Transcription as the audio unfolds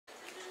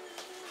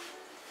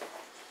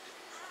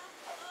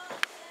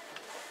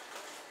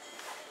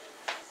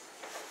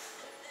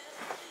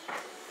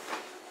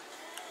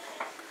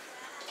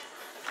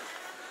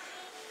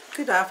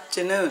Good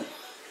afternoon.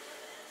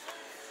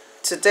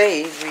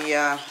 Today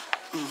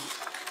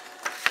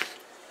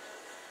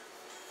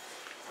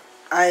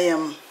I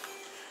am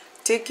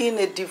taking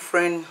a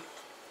different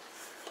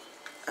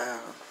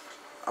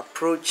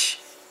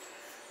approach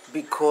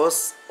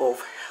because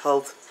of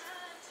health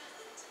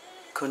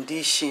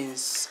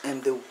conditions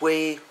and the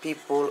way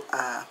people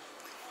are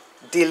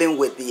dealing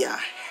with their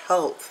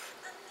health.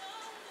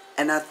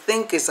 And I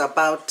think it's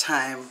about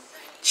time,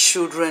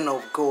 children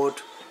of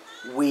God,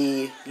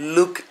 we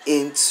look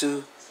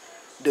into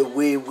the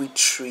way we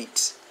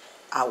treat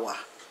our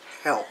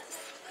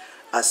health,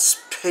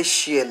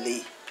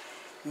 especially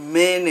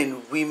men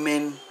and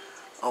women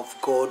of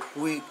God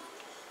who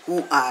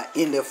are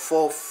in the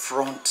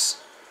forefront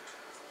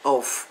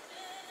of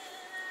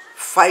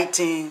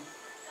fighting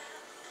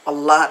a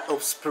lot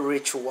of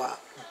spiritual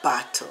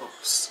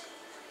battles.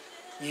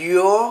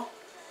 Your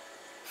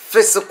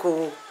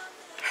physical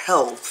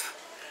health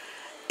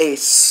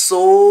is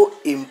so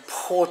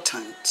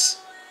important,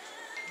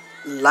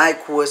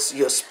 likewise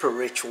your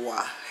spiritual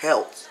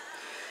health.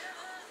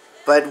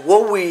 But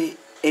what we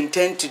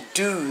intend to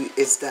do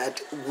is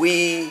that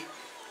we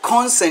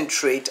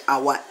concentrate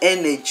our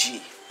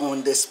energy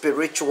on the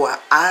spiritual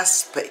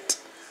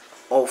aspect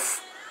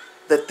of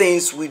the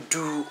things we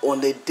do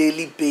on a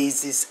daily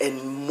basis,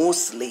 and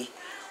mostly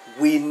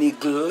we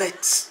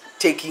neglect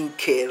taking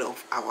care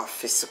of our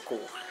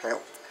physical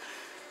health.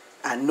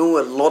 I know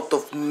a lot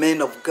of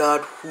men of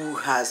God who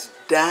has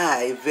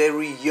died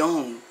very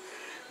young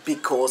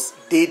because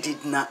they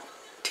did not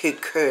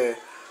take care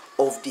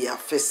of their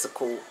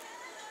physical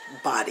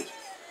body.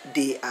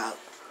 They are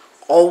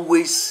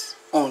always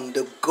on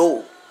the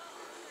go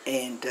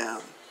and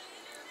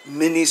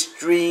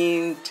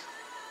ministering,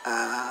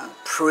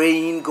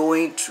 praying,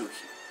 going to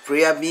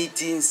prayer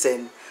meetings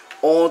and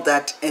all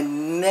that,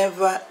 and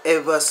never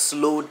ever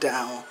slow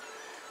down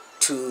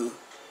to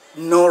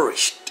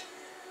nourish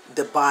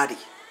the body.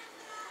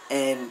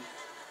 And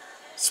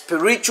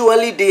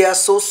spiritually they are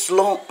so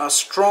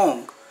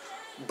strong,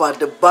 but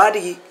the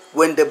body,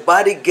 when the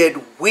body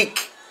get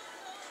weak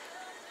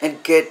and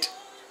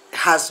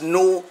has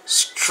no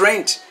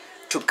strength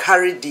to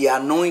carry the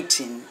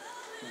anointing,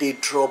 they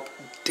drop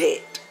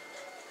dead.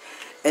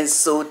 And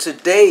so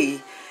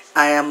today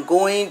I am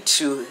going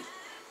to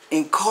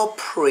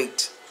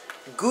incorporate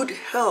good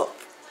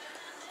health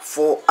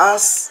for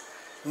us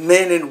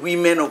men and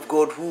women of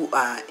God who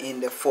are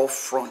in the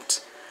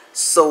forefront.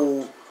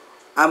 So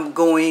I'm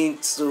going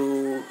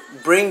to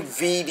bring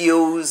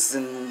videos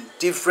and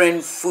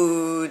different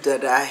food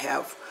that I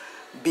have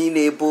been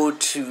able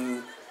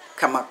to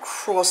come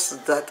across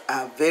that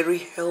are very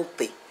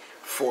healthy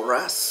for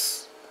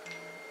us,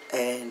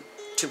 and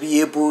to be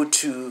able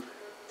to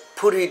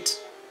put it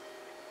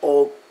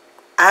or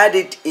add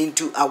it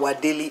into our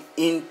daily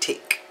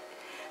intake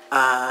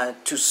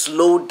to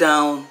slow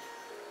down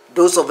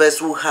those of us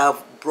who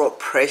have blood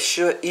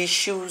pressure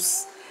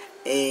issues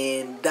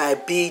and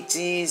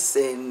diabetes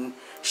and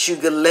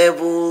sugar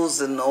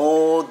levels and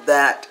all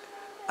that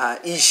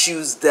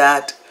issues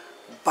that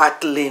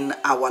battling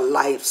our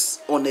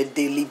lives on a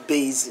daily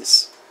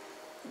basis.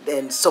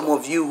 Then some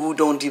of you who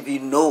don't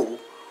even know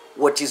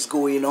what is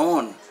going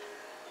on.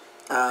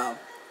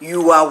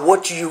 You are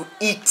what you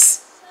eat,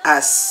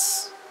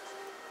 as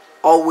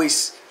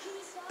always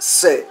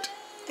said.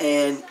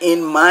 And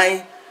in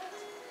my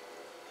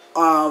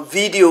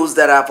videos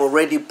that I've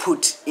already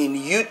put in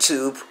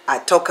YouTube, I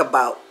talk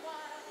about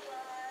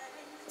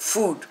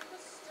food.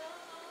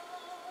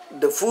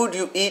 The food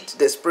you eat,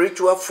 the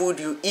spiritual food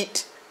you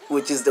eat,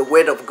 which is the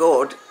word of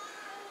God,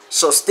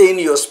 sustain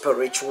your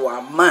spiritual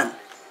man.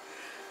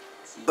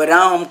 But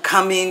now I'm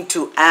coming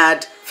to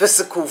add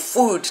physical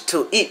food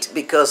to it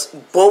because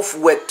both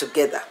work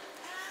together.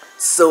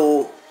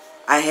 So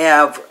I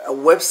have a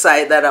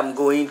website that I'm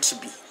going to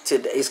be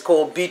today. It's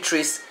called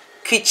Beatrice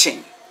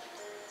Kitchen.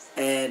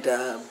 And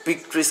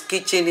Beatrice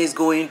Kitchen is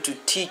going to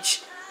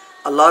teach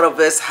a lot of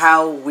us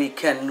how we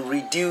can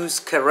reduce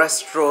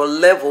cholesterol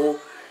level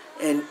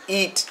and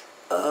eat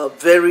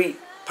very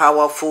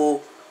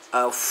powerful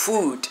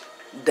food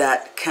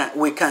that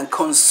we can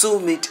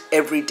consume it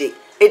every day.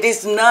 It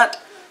is not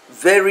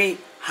very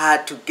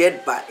hard to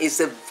get by. It's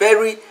a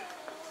very,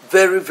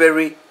 very,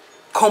 very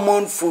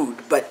common food,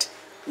 but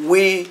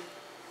we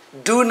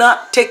do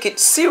not take it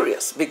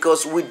serious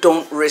because we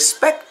don't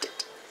respect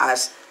it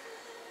as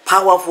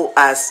powerful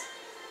as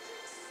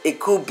it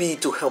could be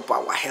to help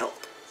our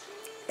health.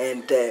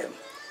 And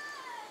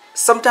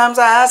sometimes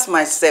I ask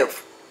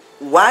myself,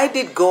 why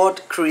did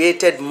God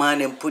created man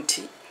and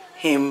put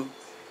him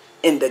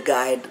in the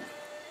garden?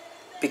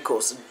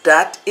 Because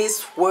that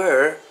is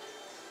where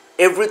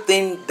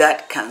everything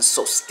that can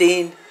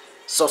sustainable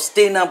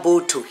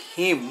to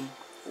him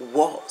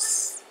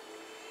was.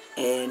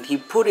 And he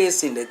put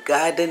us in the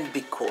garden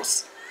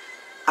because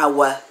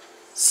our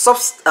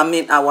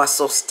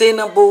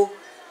sustainable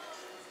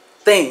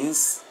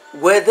things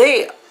were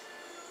there.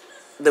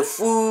 The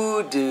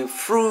food, the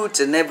fruit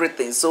and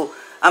everything. So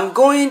I'm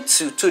going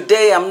to,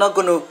 today I'm not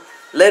going to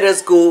let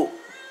us go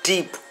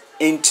deep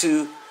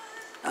into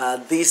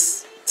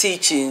this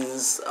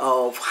teachings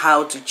of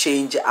how to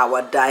change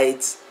our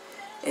diets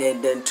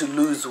and then to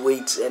lose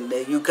weight, and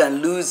you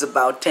can lose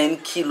about 10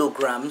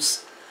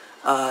 kilograms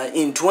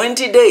in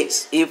 20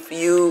 days if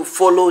you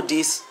follow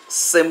this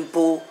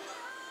simple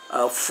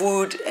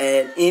food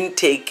and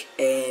intake,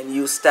 and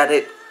you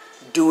started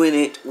doing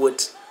it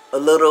with a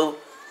little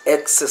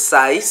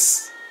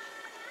exercise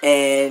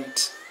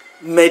and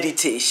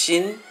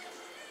meditation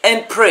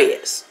and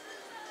prayers.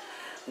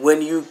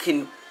 When you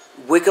can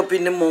wake up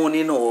in the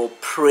morning or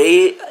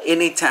pray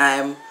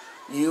anytime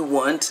you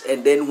want,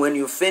 and then when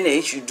you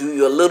finish, you do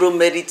your little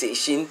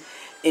meditation,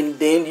 and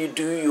then you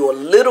do your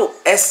little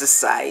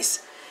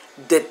exercise.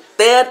 The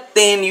third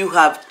thing you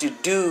have to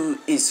do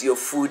is your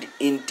food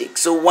intake.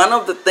 So one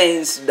of the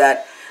things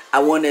that I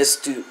want us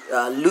to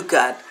look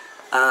at,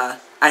 I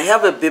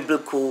have a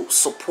biblical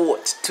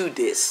support to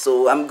this,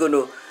 so I'm going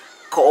to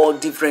call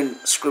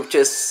different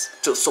scriptures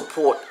to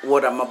support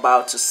what I'm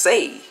about to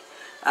say.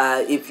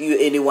 If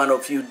any one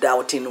of you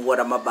doubting what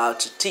I'm about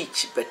to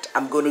teach, but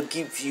I'm going to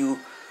give you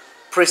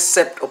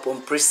precept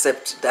upon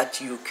precept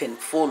that you can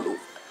follow.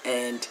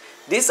 And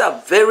these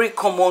are very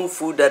common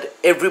food that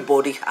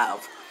everybody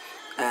have.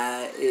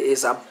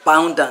 Is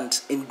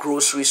abundant in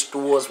grocery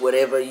stores,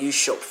 wherever you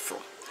shop from.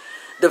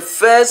 The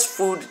first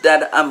food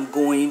that I'm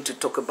going to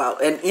talk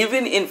about, and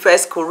even in 1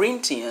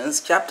 Corinthians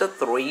chapter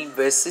 3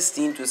 verse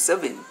 16 to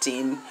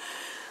 17,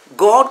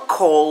 God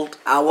called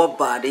our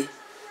body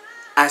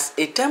as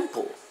a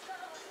temple.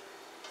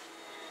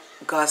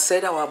 God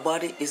said our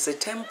body is a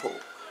temple.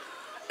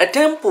 A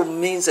temple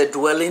means a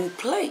dwelling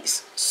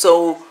place.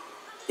 So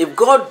if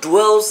God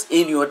dwells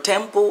in your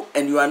temple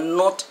and you are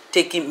not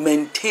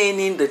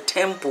maintaining the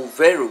temple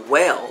very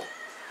well,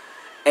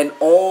 and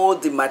all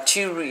the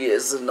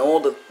materials and all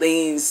the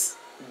things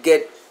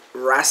get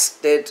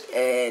rusted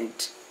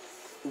and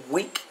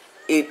weak,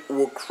 it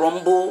will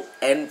crumble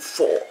and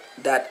fall.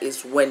 That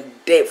is when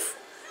death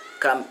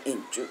comes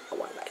into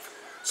our life.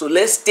 So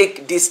let's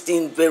take this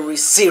thing very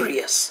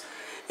serious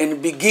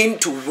and begin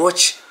to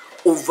watch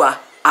over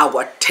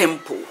our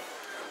temple.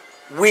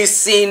 We've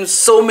seen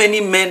so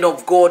many men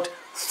of God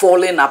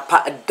falling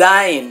apart,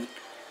 dying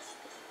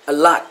a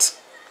lot,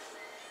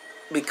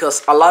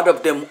 because a lot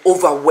of them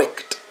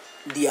overworked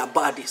their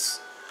bodies.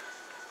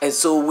 And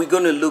so we're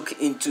going to look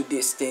into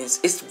these things.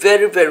 It's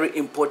very, very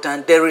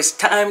important. There is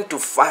time to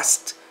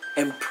fast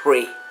and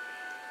pray.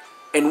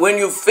 And when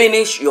you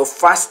finish your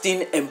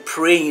fasting and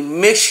praying,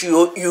 make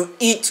sure you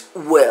eat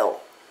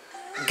well.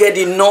 Get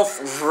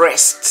enough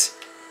rest.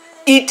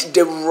 Eat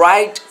the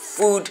right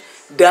food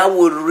that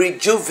will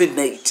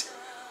rejuvenate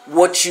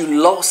what you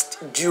lost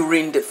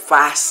during the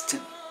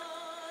fasting.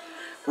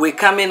 We're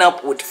coming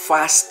up with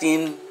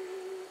fasting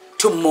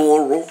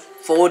tomorrow,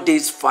 4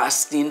 days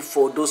fasting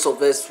for those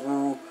of us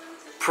who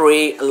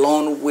pray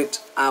along with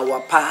our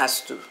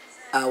pastor,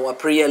 our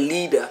prayer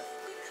leader.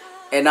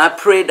 And I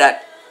pray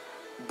that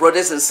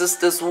brothers and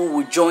sisters who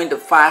will join the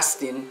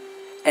fasting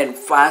and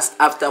fast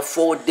after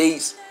 4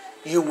 days,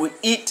 you will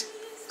eat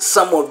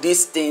some of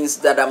these things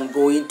that I'm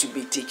going to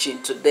be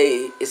teaching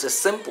today. Is a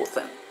simple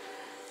thing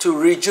to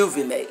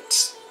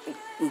rejuvenate.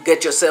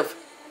 Get yourself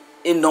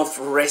enough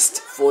rest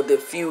for the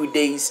few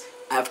days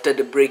after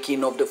the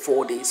breaking of the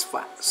 4 days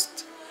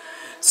fast.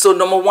 So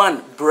number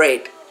one,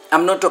 bread.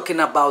 I'm not talking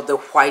about the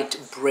white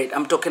bread.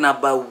 I'm talking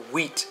about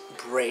wheat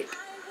bread.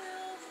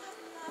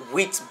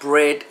 Wheat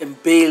bread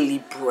and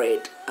barley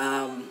bread,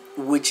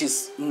 which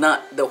is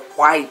not the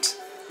white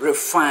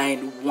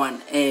refined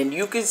one. And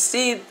you can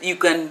see, you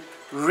can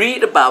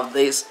read about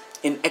this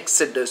in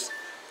Exodus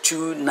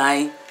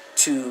 2:9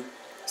 to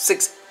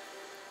 6,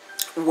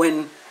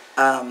 when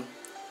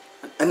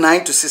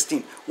 9 to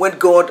 16, when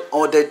God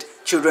ordered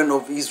children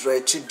of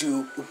Israel to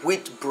do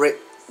wheat bread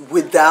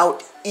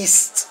without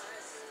yeast,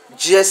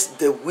 just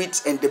the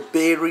wheat and the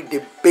barley.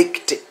 They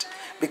baked it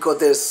because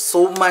there's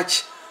so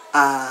much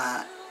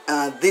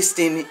this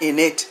thing in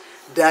it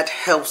that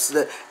helps.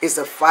 It's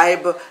a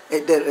fiber.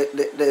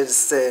 There's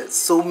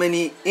so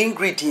many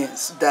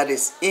ingredients that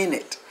is in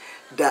it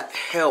that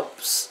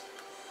helps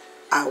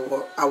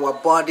our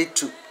body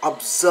to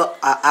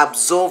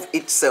absorb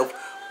itself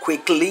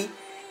quickly,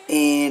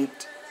 and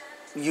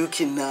you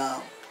can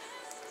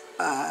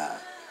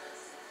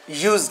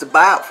use the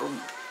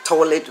bathroom,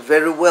 toilet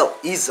very well,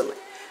 easily,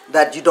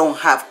 that you don't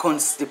have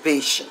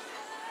constipation.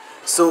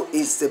 So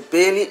it's the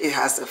barley, it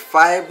has a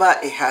fiber,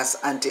 it has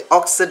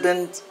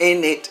antioxidants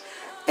in it,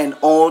 and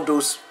all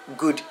those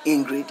good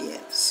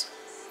ingredients.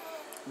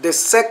 The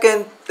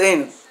second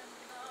thing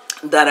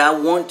that I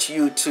want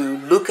you to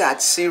look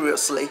at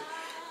seriously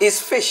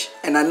is fish.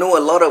 And I know a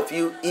lot of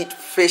you eat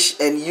fish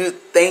and you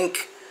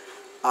think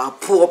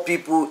poor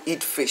people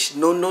eat fish.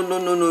 No.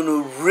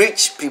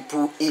 Rich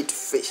people eat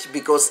fish,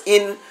 because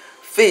in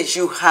fish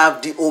you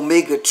have the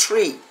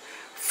omega-3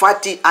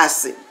 fatty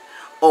acid,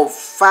 of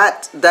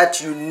fat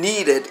that you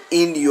needed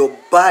in your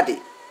body.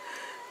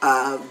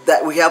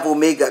 That we have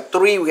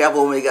omega-3, we have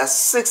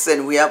omega-6,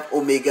 and we have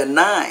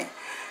omega-9.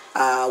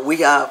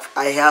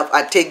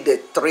 I take the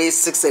 3,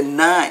 6, and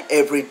 9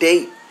 every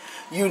day.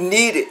 you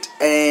need it.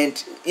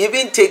 And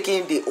even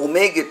taking the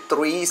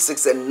omega-3,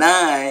 6, and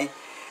 9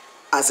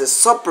 as a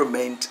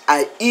supplement,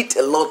 I eat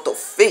a lot of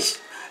fish,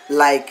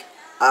 like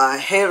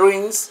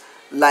herrings,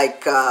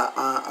 like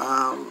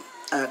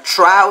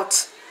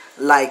trout,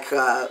 like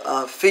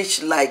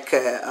fish, like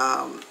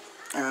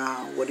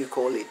what do you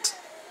call it?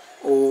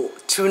 Oh,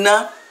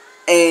 tuna,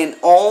 and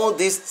all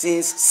these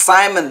things.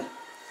 Salmon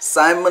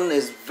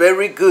is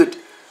very good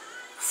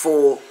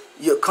for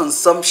your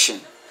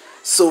consumption.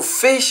 So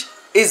fish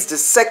is the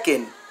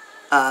second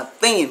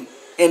thing.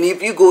 And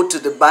if you go to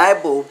the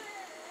Bible,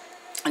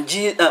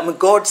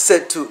 God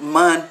said to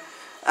man,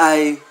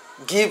 I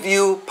give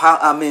you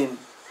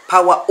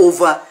power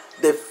over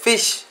the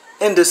fish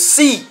in the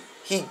sea.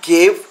 He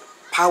gave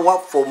power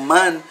for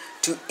man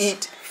to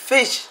eat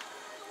fish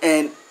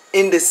and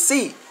in the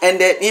sea, and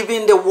then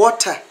even the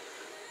water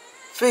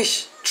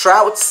fish.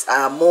 Trouts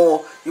are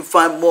more, you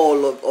find more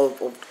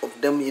of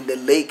them in the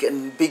lake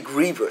and big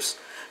rivers.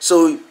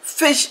 So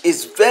fish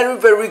is very,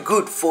 very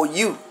good for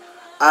you.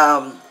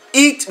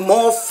 Eat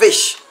more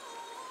fish.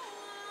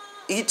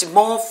 Eat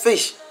more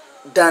fish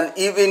than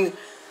even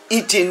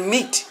eating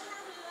meat.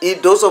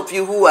 Those of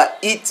you who are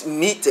eat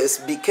meaters,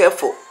 be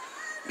careful,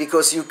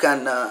 because you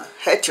can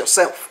hurt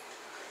yourself.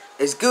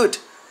 It's good,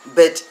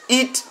 but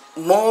eat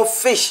more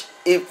fish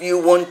if you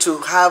want to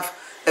have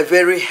a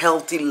very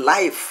healthy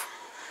life.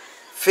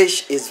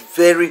 Fish is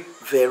very,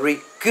 very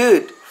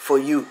good for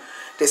you.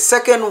 The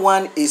second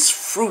one is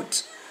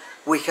fruit.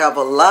 We have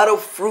a lot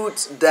of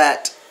fruits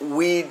that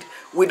we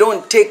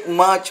don't take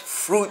much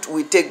fruit.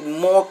 We take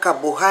more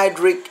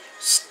carbohydrate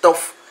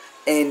stuff,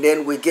 and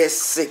then we get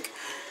sick.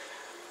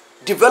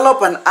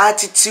 Develop an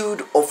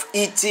attitude of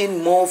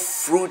eating more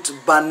fruit.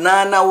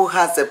 Banana, who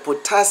has a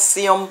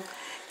potassium,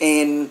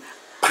 and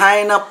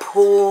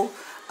pineapple,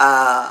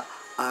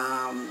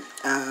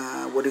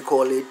 what do you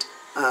call it?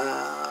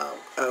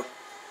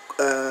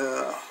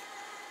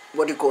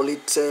 What do you call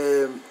it?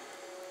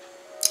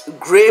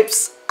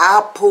 Grapes,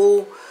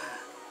 apple,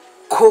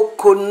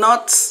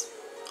 coconut.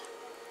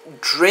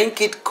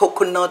 Drink it,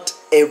 coconut,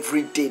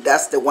 every day.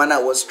 That's the one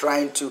I was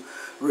trying to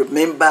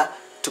remember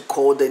to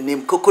call the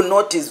name.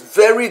 Coconut is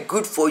very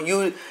good for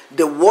you.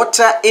 The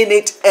water in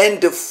it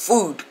and the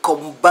food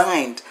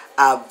combined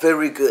are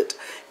very good.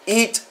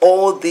 Eat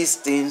all these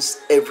things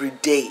every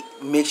day.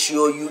 Make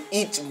sure you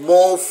eat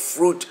more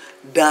fruit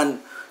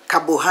than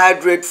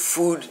carbohydrate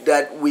food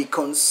that we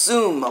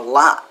consume a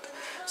lot.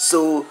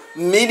 So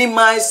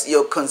minimize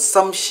your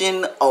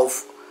consumption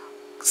of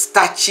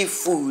starchy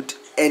food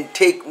and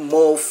take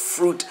more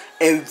fruit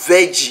and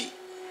veggie.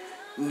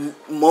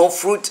 More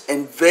fruit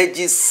and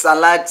veggie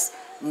salads.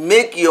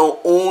 Make your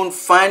own,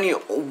 find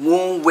your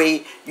own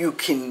way you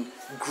can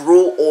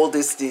grow all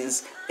these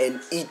things and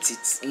eat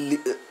it.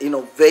 You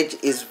know, veg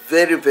is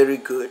very, very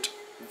good.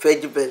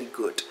 Very, very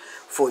good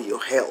for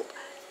your health.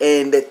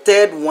 And the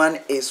third one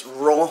is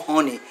raw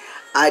honey.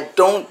 I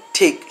don't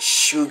take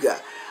sugar.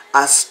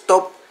 I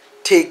stopped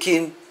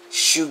taking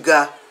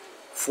sugar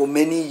for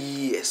many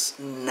years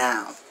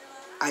now.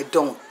 I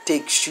don't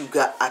take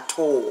sugar at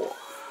all.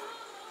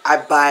 I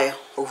buy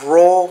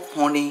raw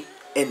honey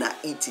and I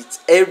eat it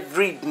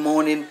every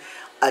morning.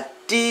 A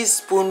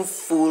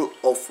teaspoonful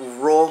of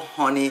raw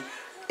honey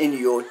in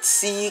your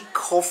tea,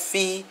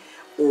 coffee,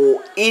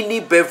 or any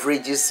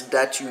beverages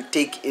that you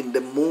take in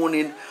the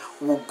morning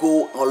will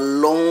go a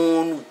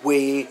long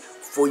way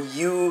for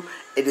you.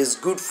 It is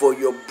good for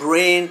your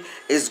brain.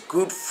 It's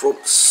good for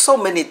so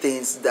many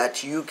things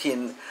that you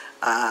can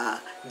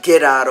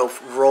get out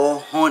of raw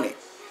honey.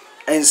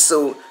 And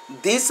so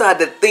these are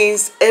the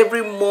things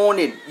every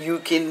morning you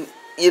can,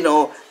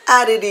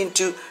 add it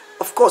into.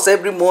 Of course,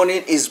 every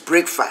morning is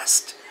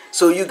breakfast.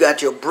 So you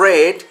got your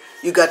bread,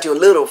 you got your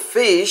little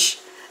fish,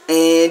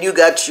 and you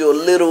got your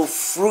little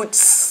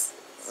fruits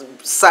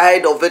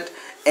side of it,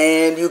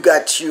 and you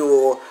got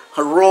your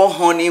raw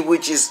honey,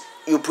 which is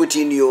you put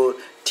in your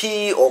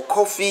tea or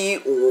coffee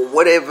or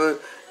whatever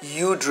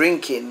you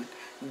drinking.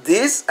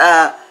 These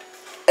are,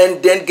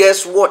 and then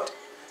guess what?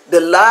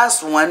 The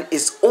last one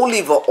is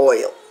olive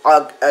oil.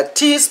 A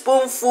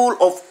teaspoonful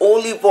of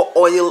olive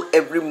oil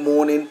every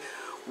morning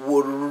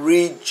will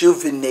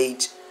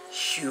rejuvenate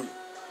you.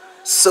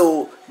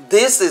 So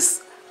this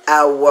is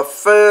our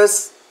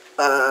first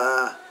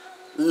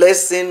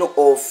lesson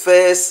or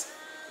first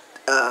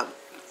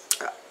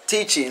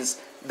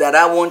teachings that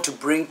I want to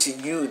bring to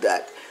you,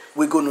 that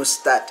we're going to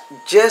start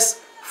just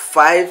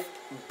 5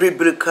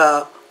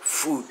 biblical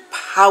food,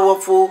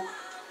 powerful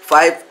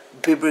 5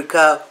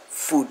 biblical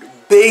food,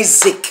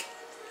 basic.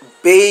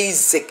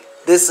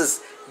 This is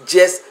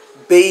just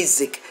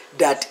basic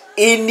that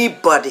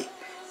anybody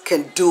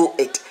can do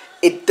it.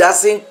 It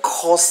doesn't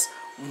cost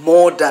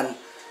more than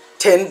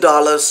 $10,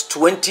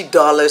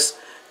 $20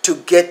 to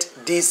get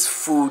this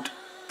food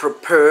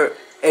prepared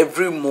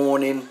every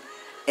morning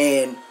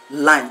and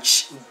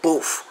lunch,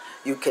 both.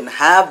 You can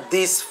have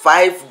these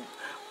 5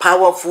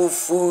 powerful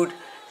food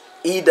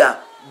either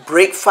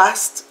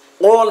breakfast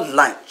or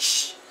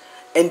lunch,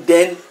 and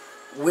then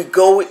we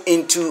go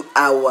into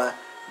our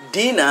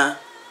dinner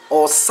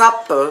or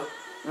supper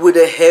with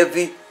a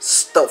heavy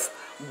stuff.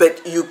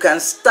 But you can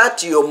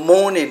start your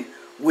morning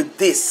with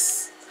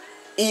this,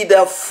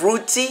 either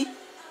fruity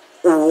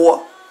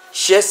or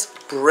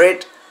just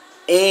bread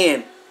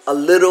and a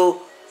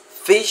little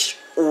fish,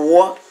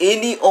 or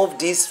any of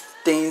these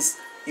things.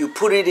 You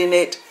put it in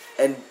it,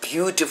 and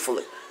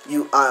beautifully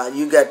you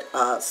get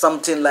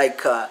something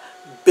like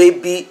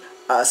baby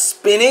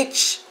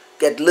spinach.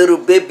 Get little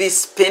baby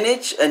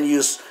spinach, and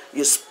you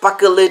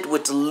sparkle it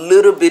with a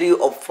little bit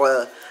of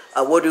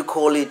what do you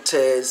call it,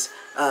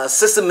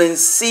 sesame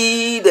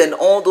seed and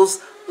all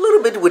those,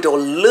 little bit with a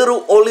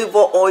little olive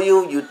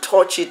oil. You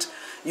touch it,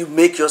 you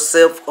make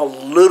yourself a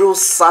little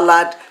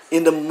salad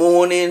in the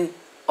morning.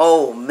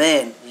 Oh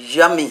man,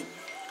 yummy.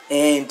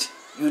 And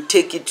you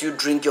take it, you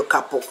drink your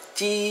cup of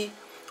tea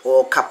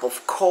or cup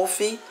of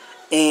coffee,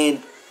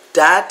 and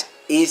that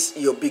is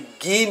your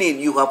beginning.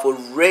 You have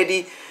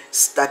already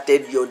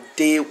started your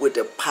day with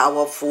a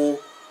powerful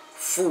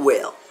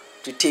fuel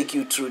to take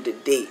you through the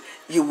day.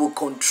 You will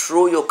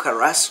control your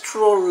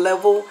cholesterol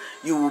level.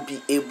 You will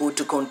be able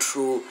to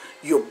control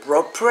your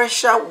blood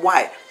pressure.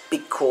 Why?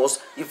 Because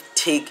you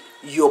take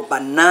your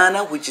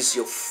banana, which is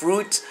your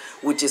fruit,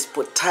 which is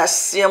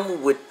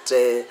potassium, with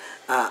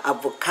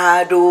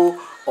avocado,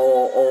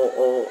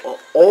 or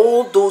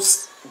all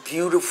those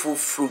beautiful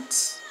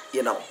fruits,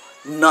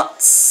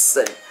 nuts.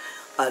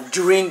 And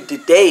during the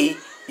day,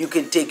 you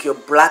can take your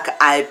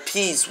black-eyed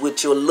peas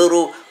with your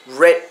little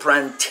red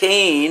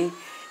plantain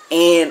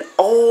and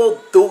all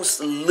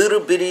those little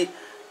bitty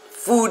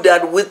food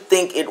that we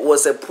think it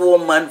was a poor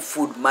man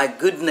food. My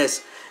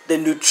goodness, the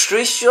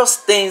nutritious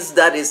things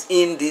that is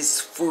in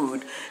this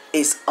food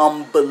is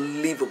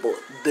unbelievable.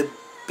 The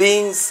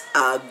beans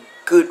are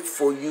good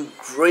for you,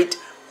 great,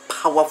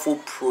 powerful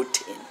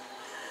protein.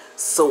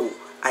 So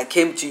I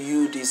came to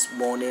you this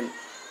morning.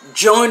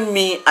 Join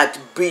me at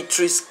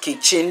Beatrice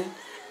Kitchen,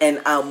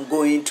 and I'm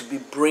going to be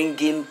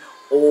bringing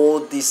all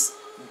these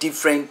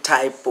different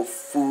type of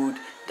food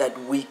that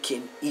we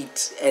can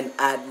eat and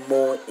add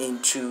more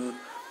into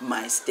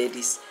my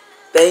studies.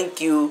 Thank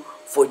you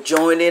for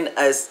joining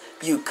us.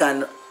 You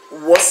can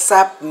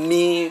WhatsApp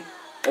me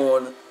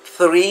on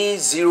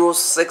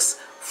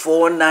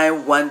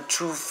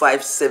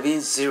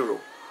 306-491-2570.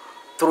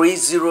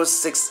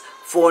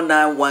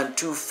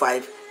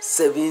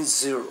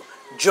 306-491-2570.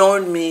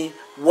 Join me,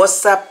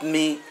 WhatsApp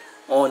me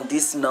on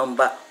this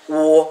number,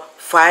 or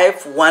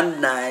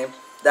 519,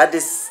 that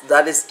is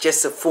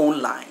just a phone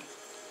line,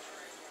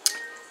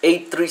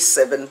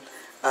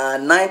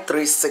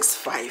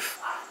 837-9365.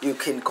 You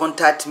can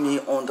contact me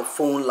on the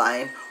phone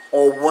line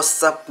or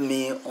WhatsApp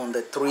me on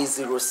the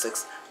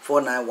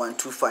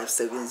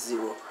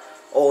 306-491-2570,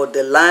 or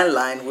the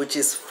landline, which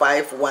is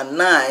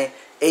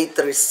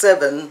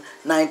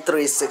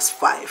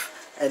 519-837-9365,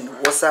 and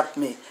WhatsApp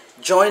me.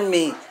 Join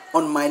me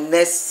on my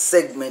next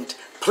segment.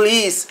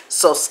 Please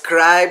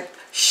subscribe,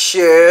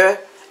 share,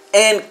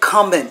 and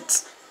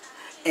comment,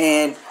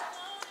 and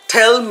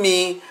tell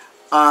me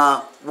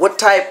what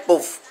type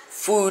of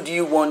food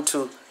you want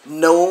to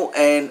know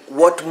and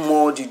what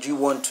more did you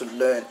want to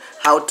learn,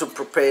 how to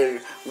prepare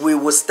it. We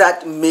will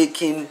start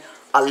making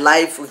a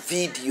live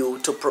video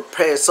to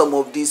prepare some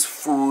of this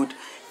food,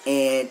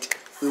 and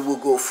we will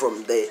go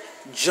from there.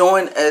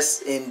 Join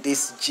us in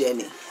this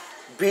journey.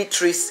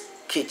 Beatrice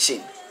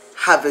Kitchen.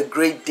 Have a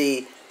great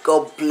day.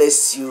 God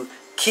bless you.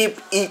 Keep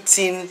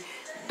eating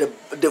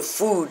the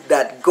food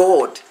that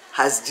God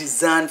has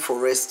designed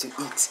for us to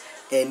eat,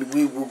 and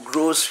we will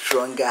grow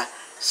stronger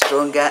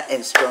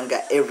and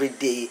stronger every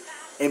day,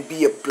 and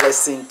be a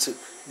blessing to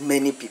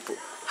many people.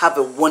 Have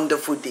a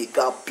wonderful day.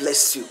 God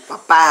bless you.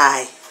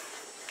 Bye-bye.